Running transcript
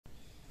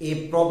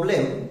a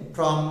problem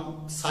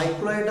from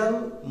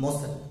cycloidal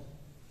motion,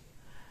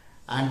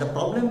 and the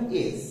problem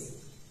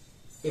is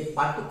a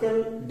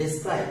particle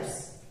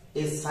describes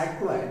a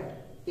cycloid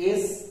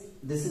S.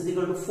 This is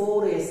equal to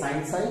 4a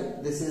sin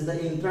psi. This is the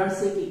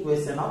intrinsic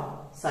equation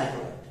of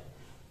cycloid.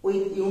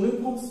 With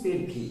uniform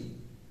speed v,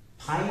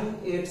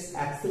 find its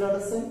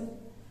acceleration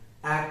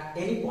at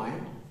any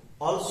point.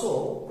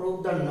 Also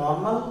prove the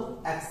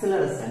normal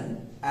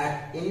acceleration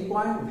at any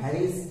point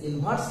varies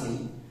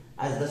inversely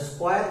as the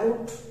square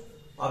root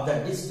of the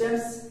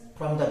distance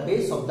from the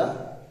base of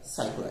the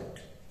cycloid.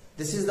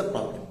 This is the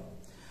problem.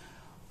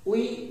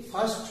 We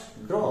first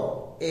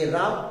draw a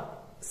rough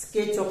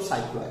sketch of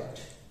cycloid,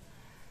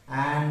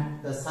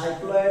 and the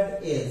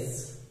cycloid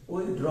is,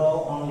 we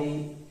draw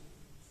only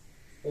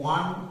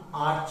one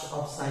arch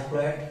of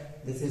cycloid.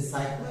 This is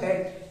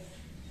cycloid,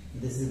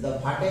 this is the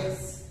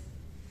vertex,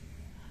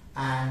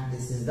 and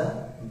this is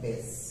the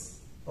base.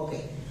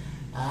 Okay,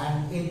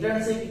 and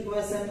intrinsic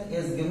equation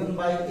is given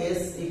by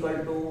S equal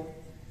to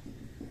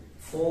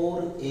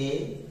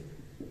 4a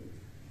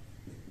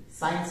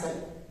sin psi.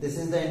 This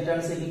is the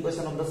intrinsic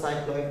equation of the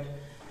cycloid.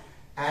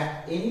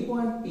 At any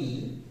point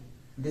P,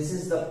 this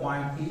is the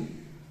point P,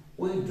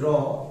 we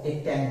draw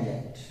a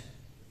tangent,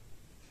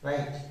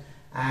 right?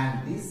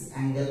 And this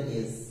angle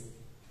is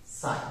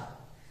psi.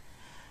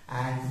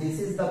 And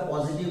this is the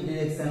positive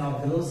direction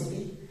of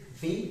velocity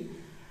v,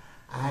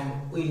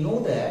 and we know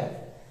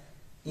that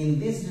in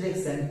this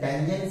direction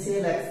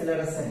tangential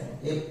acceleration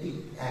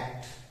ft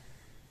act,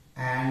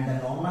 and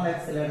the normal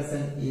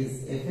acceleration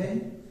is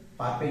fn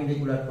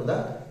perpendicular to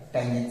the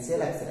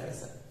tangential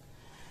acceleration.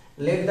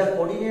 Let the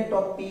coordinate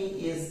of p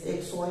is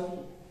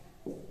xy.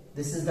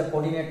 This is the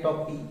coordinate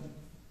of p.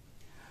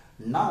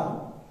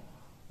 Now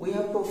we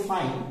have to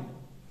find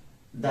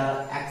the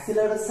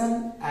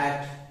acceleration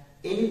at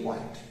any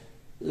point.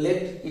 Let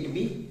it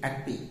be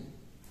at p.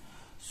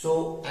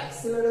 So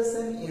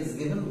acceleration is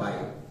given by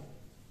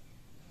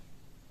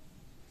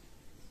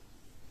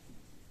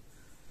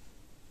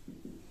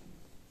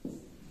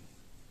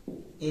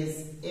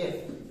is f.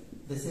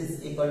 This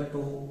is equal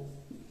to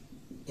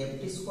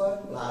ft square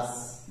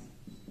plus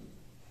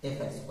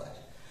fi square.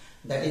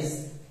 That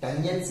is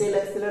tangential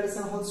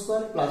acceleration whole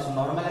square plus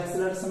normal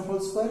acceleration whole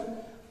square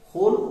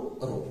whole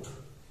root.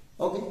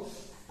 Okay,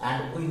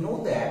 and we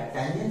know that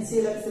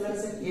tangential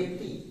acceleration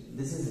ft,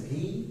 this is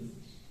v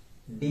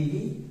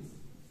dv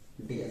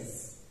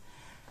ds,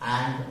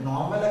 and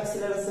normal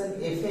acceleration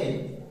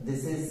fn,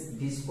 this is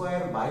v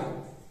square by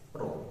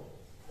rho.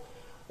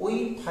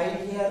 We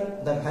find here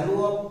the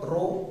value of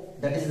rho,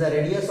 that is the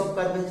radius of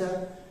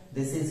curvature.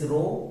 This is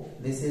rho,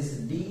 this is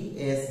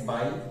ds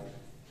by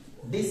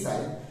d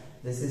psi,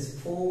 this is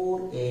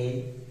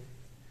 4a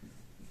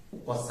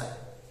cos psi.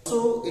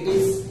 So it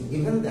is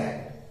given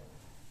that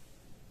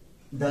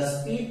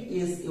the speed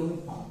is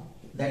uniform,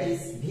 that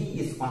is v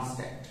is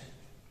constant.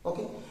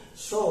 Okay,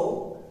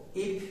 so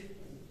if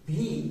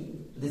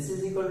v, this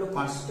is equal to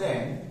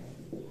constant,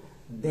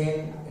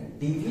 then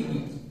dv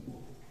dt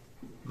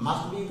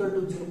must be equal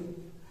to 0,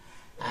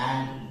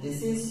 and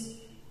this is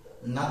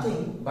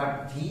nothing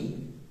but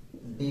v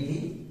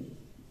dv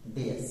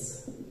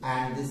ds,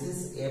 and this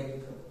is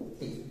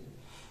ft.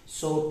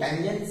 So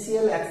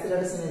tangential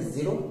acceleration is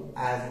 0,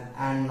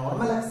 and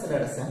normal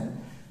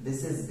acceleration,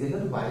 this is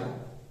given by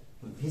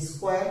v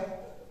square,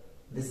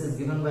 this is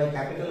given by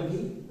capital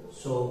V,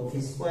 so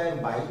v square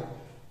by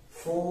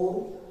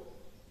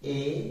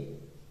 4a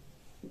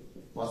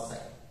cos psi.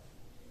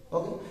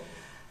 Okay,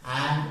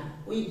 and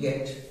we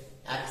get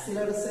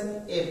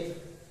acceleration f,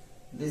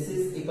 this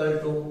is equal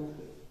to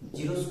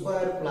 0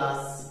 square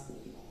plus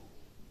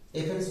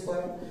fn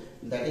square,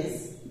 that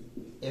is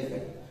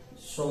fn.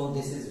 So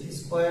this is v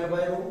square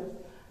by rho,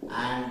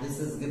 and this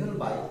is given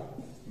by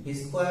v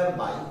square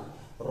by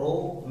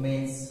rho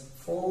means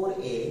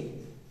 4a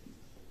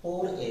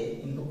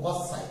into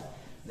cos psi.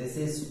 This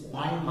is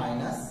 1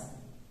 minus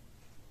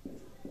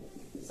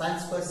sin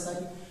square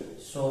psi.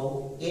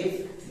 So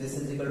if this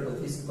is equal to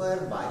v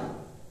square by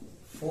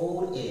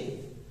 4a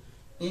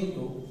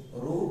into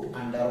root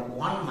under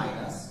 1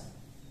 minus,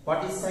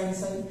 what is sin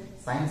psi?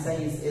 Sin psi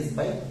is s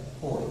by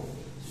 4.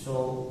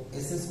 So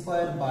s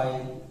square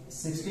by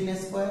 16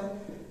 square,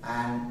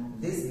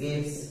 and this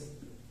gives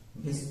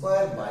v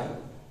square by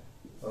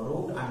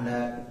root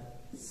under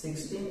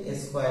 16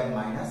 square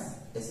minus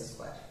s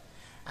square,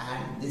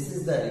 and this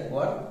is the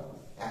required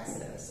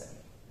acceleration.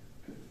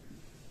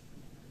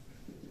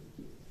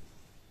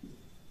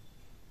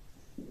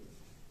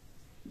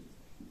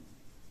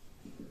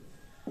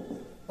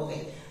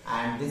 Okay,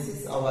 and this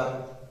is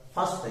our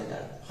first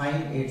result.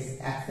 Find its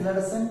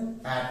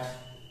acceleration at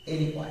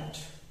any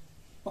point.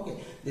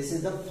 Okay, this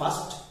is the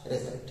first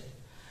result.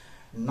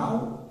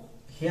 Now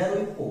here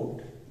we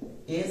put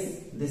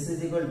s, this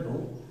is equal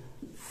to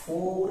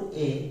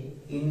 4a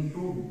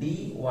into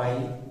dy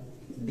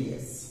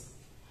ds,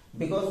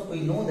 because we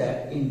know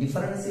that in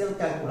differential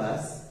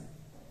calculus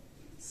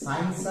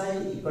sin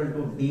psi equal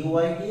to dy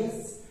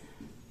ds,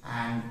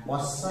 and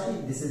cos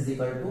psi, this is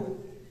equal to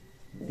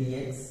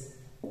dx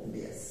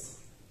ds.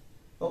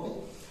 Okay,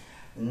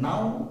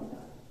 Now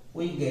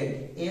we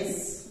get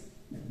S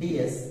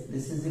ds,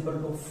 this is equal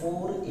to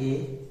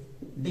 4a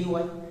dy,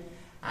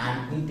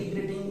 and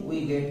integrating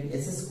we get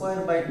s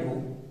square by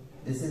 2,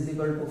 this is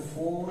equal to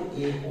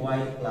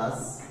 4ay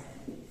plus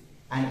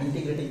an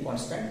integrating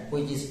constant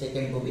which is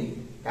taken to be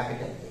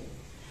capital A.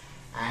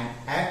 And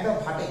at the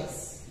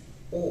vertex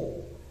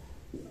O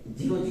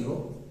 0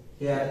 0,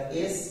 here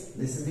S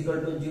this is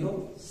equal to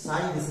 0,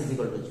 psi this is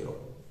equal to 0,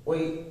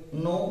 we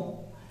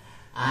know.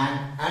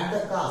 And at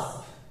the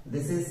cusp,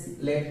 this is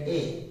let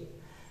A,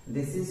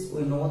 this is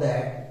we know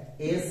that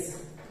we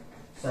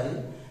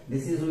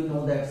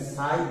know that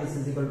psi this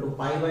is equal to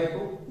pi by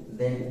 2,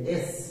 then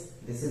S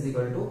this is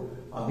equal to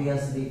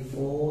obviously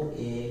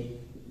 4a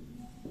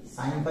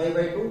sin pi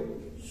by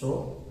 2,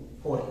 so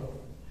 4a.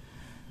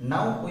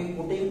 Now we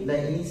putting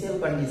the initial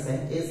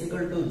condition s equal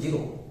to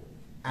 0,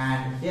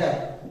 and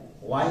here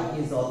y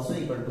is also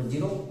equal to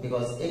 0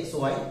 because x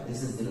y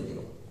this is 0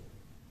 0,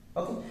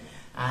 okay,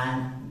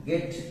 and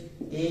get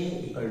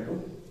a equal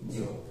to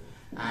 0,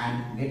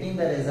 and getting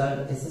the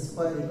result s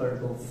square equal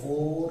to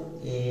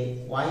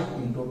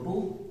 4ay into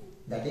 2,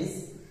 that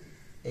is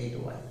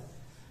 8y.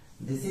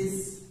 This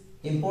is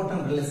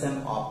important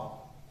relation of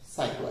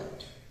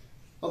cycloid.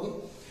 Okay,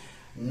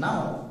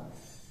 now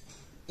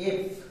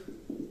if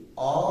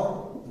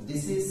or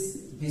this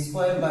is v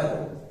square by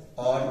rho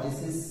or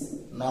this is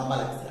normal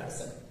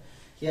acceleration,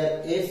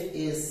 here f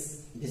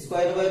is v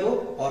square by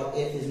rho or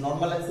f is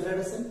normal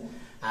acceleration,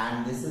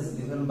 and this is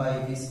given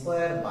by v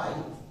square by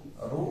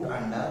root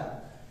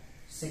under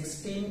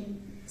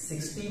 16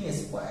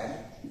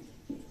 square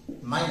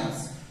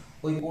minus,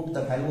 we put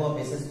the value of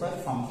s square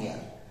from here,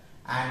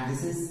 and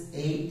this is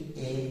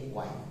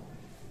 8ay.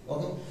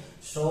 Okay,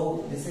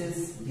 so this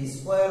is v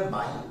square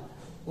by,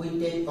 we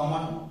take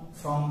common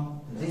from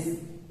this,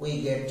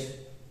 we get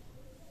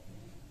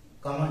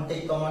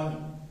take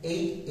common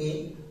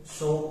 8a,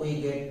 so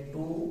we get 2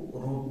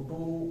 root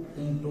 2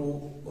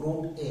 into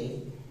root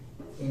a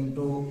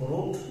into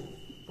root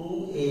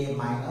 2a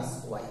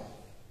minus y.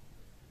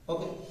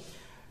 Okay,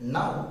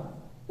 now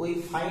we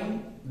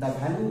find the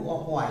value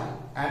of y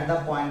at the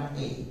point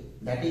A,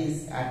 that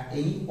is at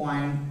any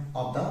point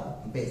of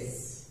the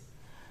base.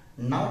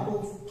 Now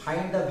to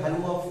find the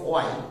value of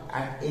y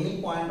at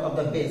any point of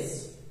the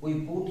base,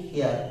 we put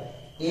here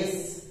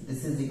s,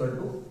 this is equal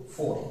to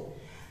 4a,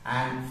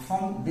 and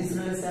from this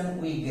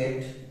relation we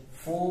get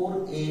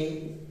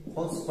 4a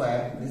whole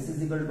square, this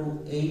is equal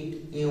to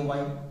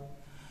 8ay,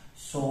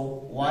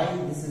 so y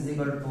this is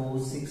equal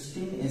to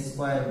 16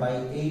 square by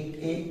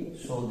 8a,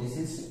 so this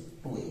is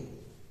 2a.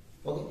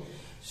 Okay,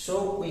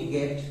 so we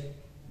get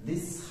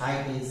this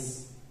height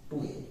is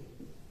 2a,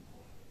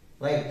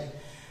 right,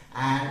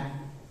 and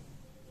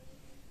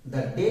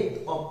the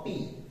depth of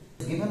P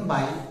is given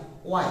by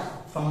y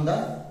from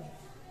the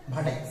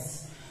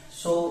vertex,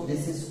 so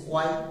this is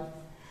y,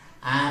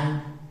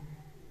 and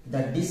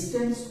the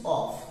distance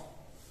of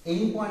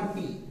any point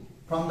P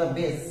from the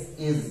base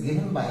is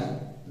given by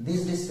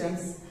this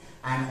distance,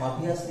 and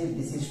obviously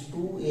this is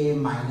 2a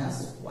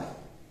minus y.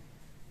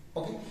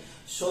 Okay,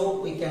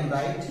 so we can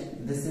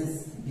write this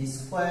is v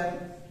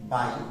square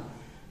by,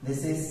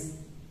 this is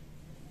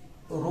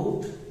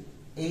root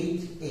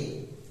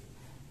 8a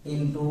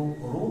into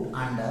root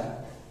under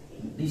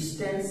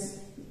distance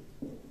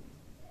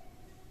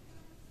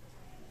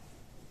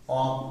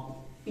of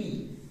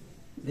P,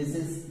 this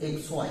is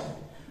xy,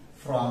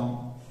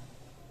 from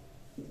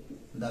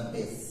the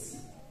base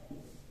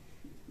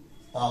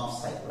of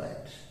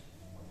cycloid.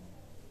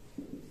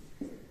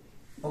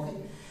 Okay,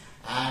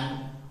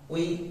 and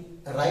we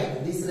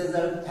write this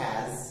result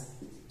as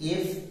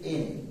if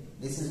in,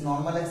 this is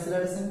normal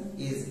acceleration,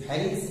 is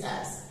varies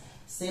as,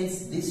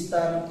 since this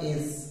term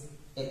is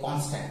a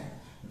constant,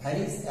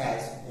 varies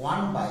as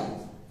 1 by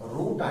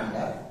root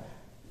under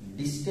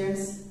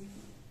distance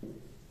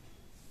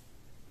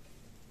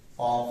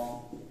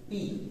of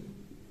P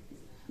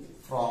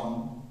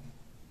from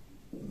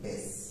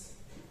base.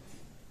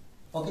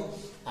 Okay,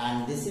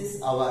 and this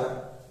is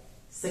our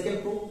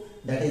second proof,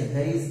 that is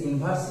varies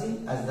inversely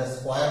as the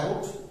square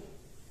root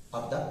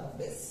of the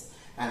base,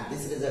 and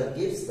this result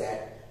gives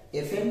that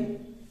Fn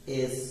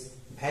is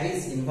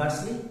varies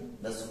inversely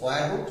the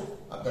square root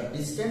of the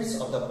distance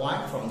of the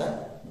point from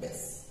the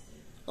base.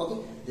 Okay,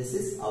 this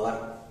is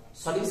our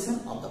solution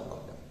of the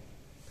problem.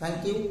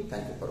 Thank you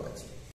for watching.